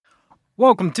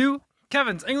Welcome to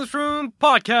Kevin's English Room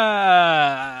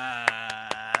Podcast.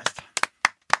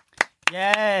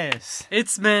 Yes.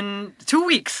 It's been 2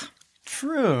 weeks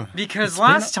True. because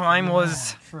last time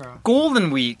was Golden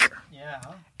Week. Yeah.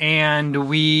 And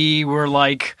we were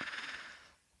like,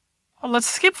 oh, let's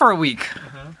skip for a week.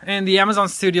 And the Amazon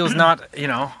studio's not,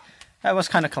 That was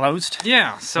kind of closed.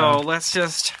 Yeah, so let's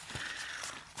just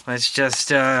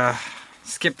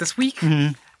skip this week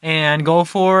and go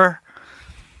for...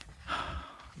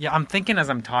 Yeah, I'm thinking as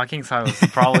I'm talking, so I was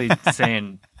probably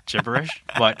saying gibberish,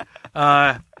 but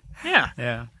yeah.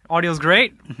 Yeah. Audio's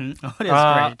great. Audio's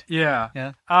great. Yeah.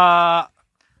 Yeah. A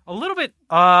little bit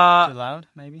Too loud,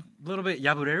 maybe? a little bit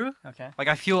yabureru. Okay. Like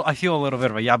I feel a little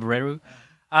bit of a yabureru.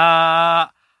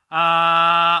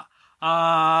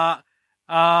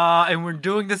 And we're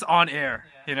doing this on air.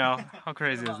 You know how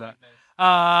crazy is that?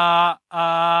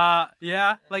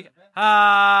 Yeah, like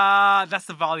that's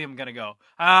the volume gonna go.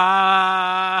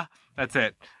 That's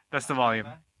it. That's the volume.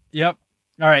 Yep.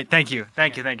 All right. Thank you.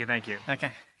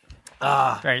 Okay.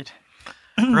 Great.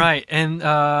 Right. And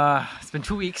it's been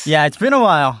 2 weeks. Yeah, it's been a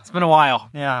while. It's been a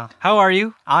while. Yeah. How are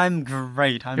you? I'm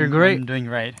great. You're great? I'm doing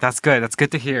great. That's good. That's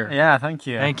good to hear. Yeah, thank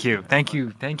you. Thank you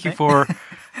for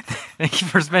thank you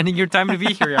for spending your time to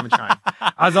be here, Yamachan.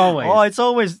 As always. Oh, it's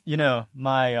always,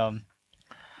 my,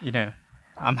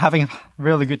 I'm having a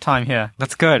really good time here.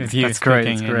 That's good. With you That's great.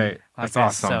 That's speaking great. and That's like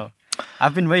awesome. So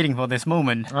I've been waiting for this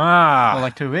moment for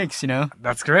like 2 weeks,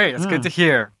 That's great. That's good to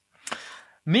hear.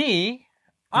 Me,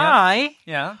 I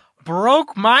Yeah.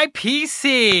 broke my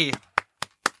PC.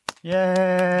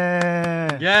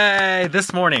 Yeah. Yay!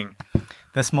 This morning.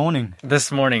 This morning.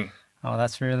 Oh,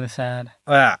 that's really sad.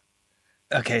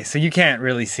 Okay, so you can't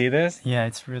really see this. Yeah,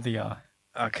 it's really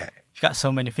Okay. you got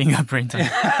so many fingerprints.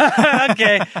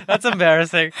 Okay, that's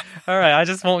embarrassing. All right, I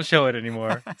just won't show it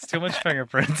anymore. It's too much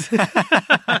fingerprints.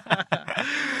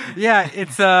 Yeah,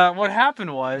 it's what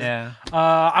happened was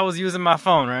I was using my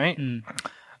phone, right?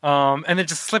 And it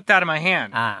just slipped out of my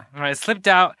hand. Right, it slipped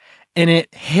out and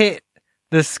it hit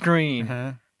the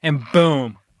screen and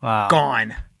boom, Wow.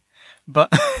 gone. But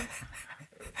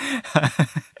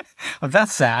well,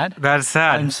 that's sad. That is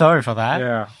sad. I'm sorry for that.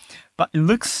 Yeah. But it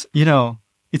looks,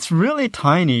 it's really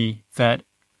tiny. That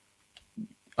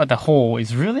the hole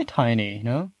is really tiny.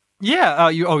 Yeah.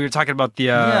 You're talking about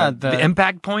the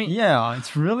impact point. Yeah,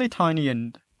 it's really tiny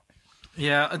and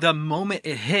Yeah. The moment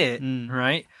it hit,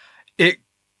 right, it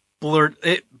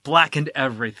blackened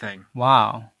everything.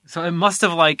 wow. So it must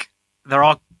have they're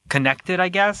all connected, I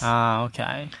guess.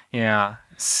 Okay. Yeah.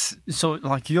 So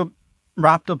like your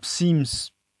laptop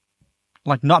seems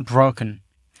like not broken.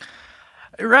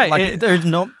 Right. Like there's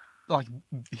no like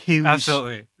huge.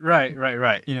 Absolutely.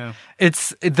 Right.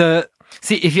 It's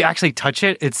see, if you actually touch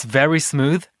it, it's very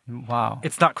smooth. Wow.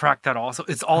 It's not cracked at all. So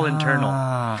it's all internal.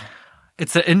 Ah.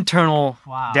 It's an internal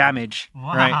Wow. damage.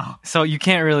 Wow. Right. So you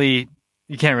can't really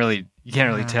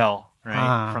tell,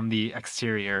 right, from the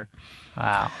exterior.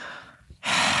 Wow.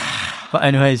 But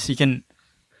anyways, you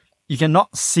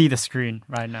cannot see the screen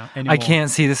right now anymore. I can't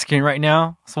see the screen right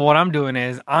now. So what I'm doing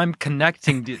is I'm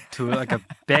connecting to like a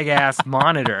big ass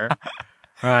monitor,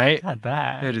 right? Not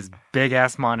bad. It is big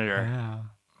ass monitor. Yeah.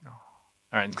 All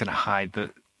right, I'm just gonna hide the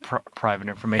private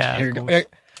information. Yeah, Here of you go. course.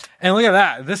 And look at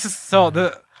that. This is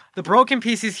the broken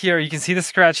pieces here. You can see the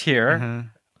scratch here,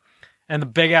 and the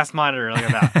big ass monitor. Look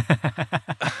at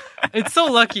that. It's so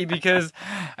lucky because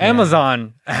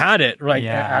Amazon had it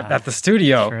at the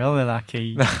studio. Really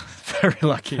lucky. Very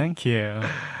lucky. Thank you.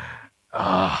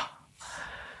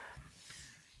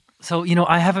 So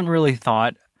I haven't really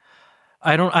thought.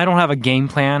 I don't have a game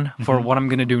plan for what I'm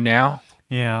gonna do now.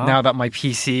 Yeah. Now that my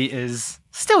PC is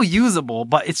still usable,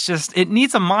 but it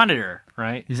needs a monitor,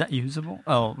 right? Is that usable?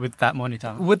 Oh, with that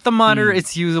monitor. With the monitor,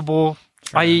 it's usable.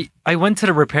 Sure. I went to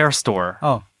the repair store.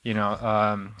 Oh.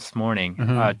 This morning.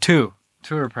 Two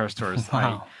repair stores.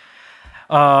 Wow.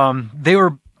 They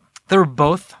were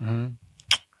both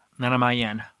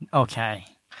nanamayen. Okay.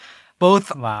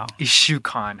 Both Wow.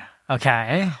 ishukan.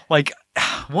 Okay. Like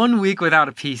 1 week without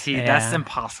a PC, that's Yeah.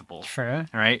 impossible. True.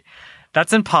 All right?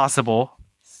 That's impossible.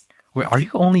 Wait, are you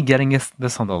only getting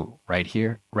this on the right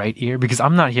ear? Because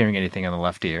I'm not hearing anything on the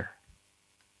left ear.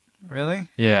 Really?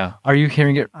 Yeah. Are you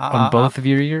hearing it on both of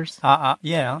your ears?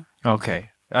 Yeah. Okay.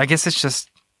 I guess it's just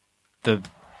the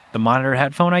monitor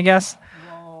headphone, I guess.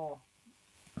 Well,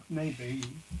 maybe.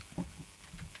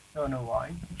 Don't know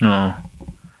why. No.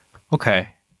 Okay.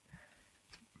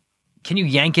 Can you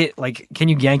yank it?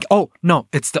 Oh, no.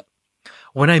 It's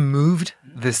when I moved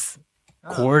this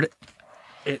cord,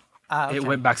 it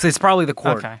went back. So it's probably the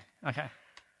cord. Okay.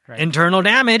 Great. Internal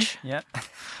damage. Yep.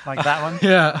 Like that one?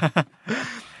 Yeah.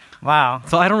 Wow.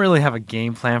 So I don't really have a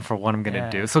game plan for what I'm going to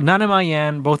do. So none of my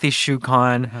yen, both these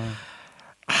Shukan.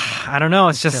 I don't know.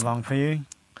 It's just too long for you.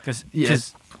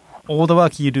 Because all the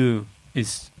work you do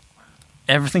is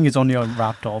everything is on your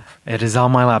laptop. It is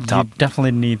on my laptop. You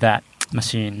definitely need that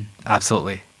machine.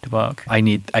 Absolutely. To work. I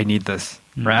need this.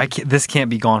 Right. This can't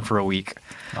be gone for a week.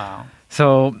 Wow.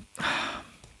 So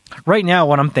right now,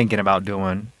 what I'm thinking about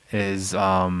doing is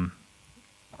one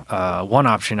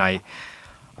option I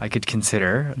could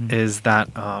consider is that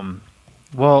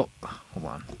well, hold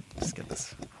on. Let's get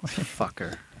this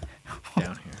fucker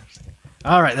down here.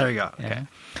 All right, there we go. Okay. Yeah.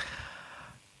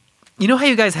 You know how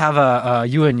you guys have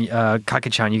you and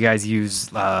Kake-chan, you guys use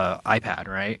iPad,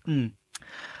 right?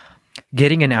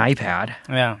 Getting an iPad,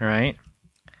 right?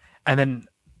 And then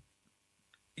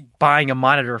buying a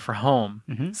monitor for home.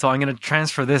 So I'm going to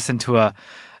transfer this into a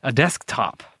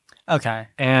desktop. Okay.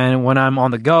 And when I'm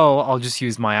on the go, I'll just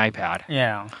use my iPad.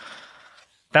 Yeah.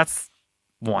 That's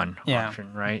one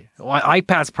option, right? Well,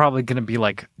 iPad's probably going to be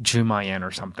like 10万円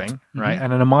or something, right?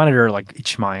 And then a monitor like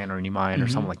 1万円 or 2万円 or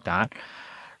something like that,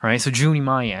 right? So 12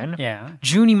万円. Yeah.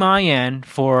 12万円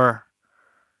for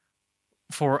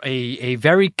a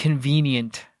very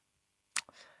convenient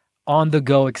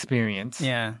on-the-go experience.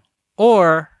 Yeah.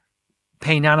 Or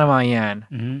pay 7万円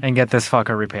and get this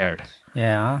fucker repaired.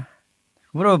 Yeah.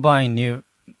 What about buying new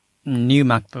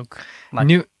MacBook?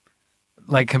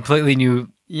 Like completely new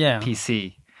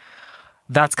PC.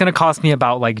 That's going to cost me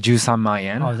about like 13万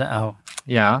円. Oh.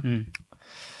 Yeah.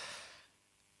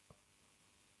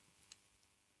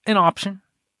 An option.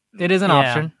 It is an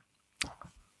option.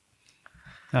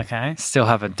 Okay. Still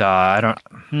haven't still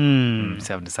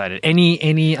haven't decided.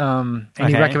 Any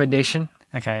recommendation?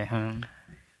 Okay.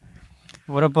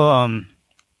 What about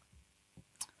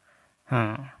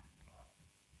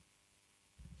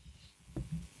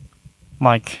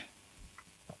like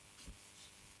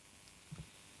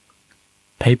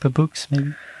paper books,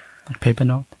 maybe? Like paper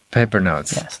note? Paper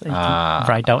notes. Yes. You can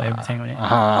write out everything on it.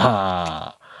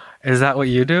 Is that what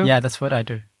you do? Yeah, that's what I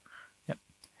do. Yep.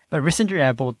 But recently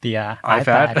I bought the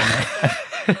iPad.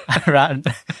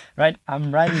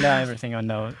 I'm writing down everything on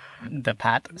the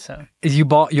pad. So you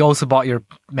also bought your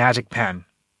Magic Pen.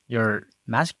 Your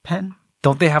Magic Pen?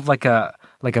 Don't they have like a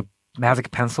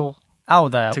Magic Pencil? Oh,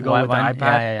 the to go with the iPad.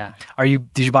 Yeah.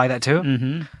 Did you buy that too?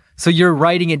 Mm-hmm. So you're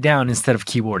writing it down instead of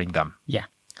keyboarding them. Yeah.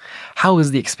 How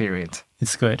is the experience?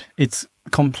 It's good. It's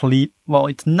complete. Well,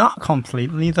 it's not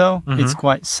completely though. It's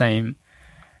quite same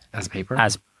as paper.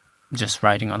 As just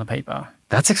writing on the paper.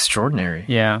 That's extraordinary.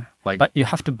 Yeah. But you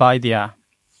have to buy the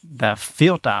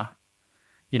filter.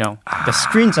 You know, the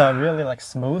screens are really like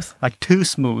smooth, like too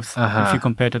smooth if you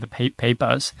compare to the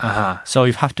papers. So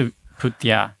you have to put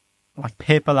the like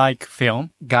paper-like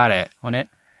film. Got it. On it,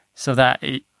 so that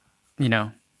it,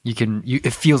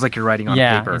 it feels like you're writing on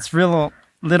paper. Yeah, it's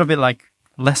little bit like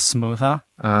less smoother.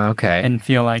 Okay. And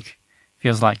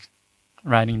feels like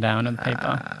writing down on the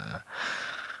paper.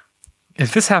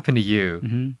 If this happened to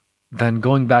you, then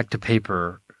going back to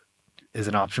paper is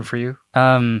an option for you?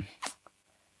 Nah.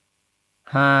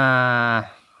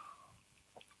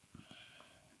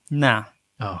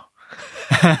 Oh.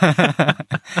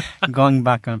 Going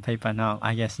back on paper, no.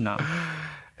 I guess no.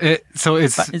 But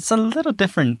it's a little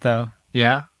different, though.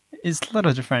 Yeah? It's a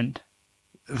little different.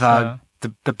 The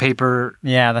paper...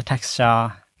 Yeah, the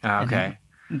texture. Okay.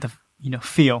 The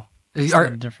feel.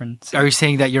 Different. Are you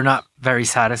saying that you're not very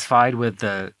satisfied with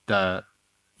the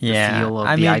feel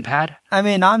of the iPad? I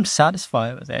mean, I'm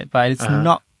satisfied with it, but it's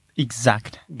not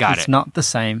exact. It's not the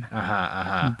same.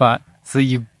 But so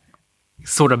you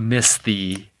sort of miss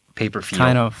the paper feel.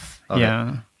 Kind of,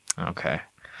 yeah. It. Okay.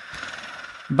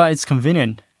 But it's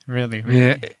convenient, really.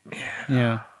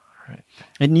 Yeah. Right.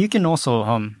 And you can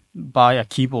also buy a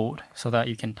keyboard so that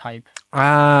you can type.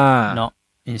 Not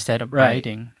instead of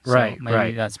writing. So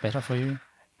maybe that's better for you.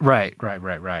 Right.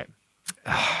 Right.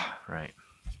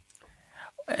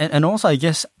 And also, I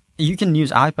guess you can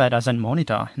use iPad as a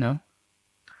monitor, no?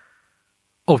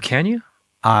 Oh, can you?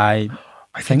 I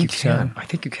think you can. I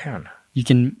think you can. You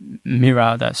can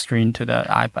mirror the screen to the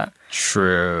iPad.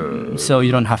 True. So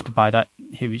you don't have to buy that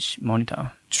huge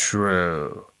monitor.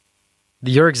 True.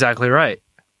 You're exactly right.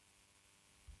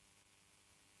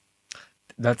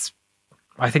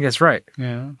 I think that's right.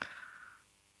 Yeah.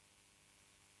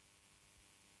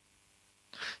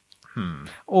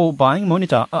 Or buying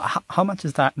monitor. How much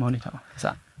is that monitor? Is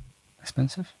that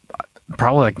expensive?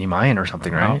 Probably like 2万円 or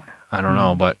something, right? I don't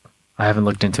know, but I haven't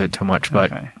looked into it too much.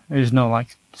 But there's no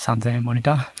like 3000円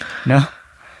monitor? No?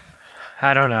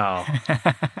 I don't know.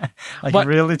 Like But- a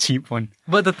really cheap one.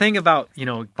 But the thing about,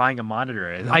 buying a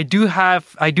monitor is I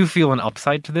do feel an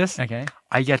upside to this. Okay.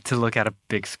 I get to look at a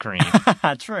big screen,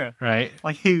 True. right?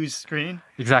 Like huge screen.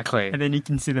 Exactly. And then you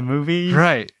can see the movies.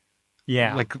 Right.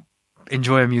 Yeah. Like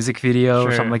enjoy a music video or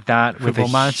Sure. something like that with a Football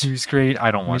match. huge screen.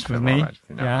 I don't watch with football me. match.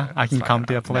 No, Yeah. I it's can not come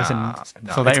to gonna- your place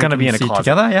no, so that it's we gonna be can in a see closet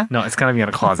together. Yeah. No, it's gonna be in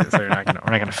a closet, so we're not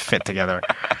gonna fit together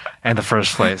in the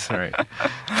first place, right?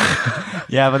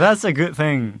 Yeah, but that's a good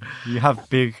thing. You have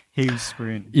big, huge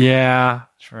screen. Yeah,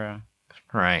 True.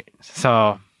 right.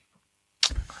 So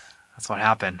that's what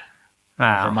happened for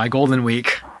Wow. my golden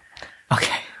week.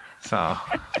 Okay. So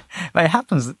But it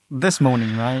happens this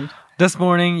morning, right? this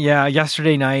morning, yeah,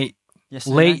 yesterday night,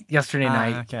 late yesterday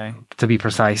night, Okay. to be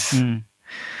precise. Mm.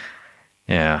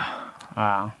 Yeah,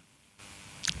 Wow.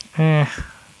 eh,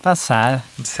 That's sad.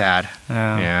 it's sad.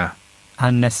 Yeah.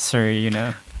 Unnecessary,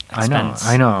 expense.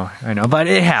 I know, but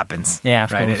it happens. Yeah,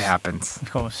 of right. course. It happens.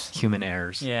 Of course. Human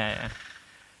errors. Yeah.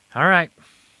 All right.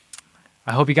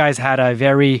 I hope you guys had a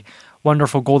very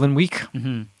wonderful golden week.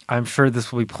 Mm-hmm. I'm sure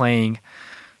this will be playing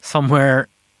somewhere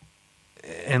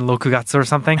in Rokugatsu or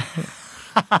something.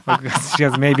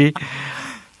 Rokugatsu, maybe.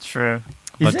 True.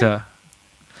 But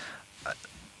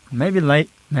Maybe late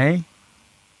May.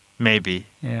 maybe.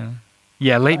 Yeah.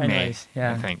 Yeah, late May. Anyways,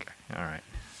 yeah. I think. All right.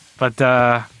 But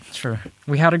True.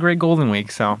 we had a great golden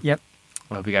week, so Yep.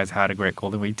 I hope you guys had a great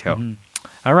golden week too. Mhm.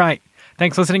 All right.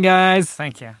 Thanks for listening, guys.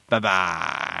 Thank you.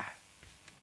 Bye-bye.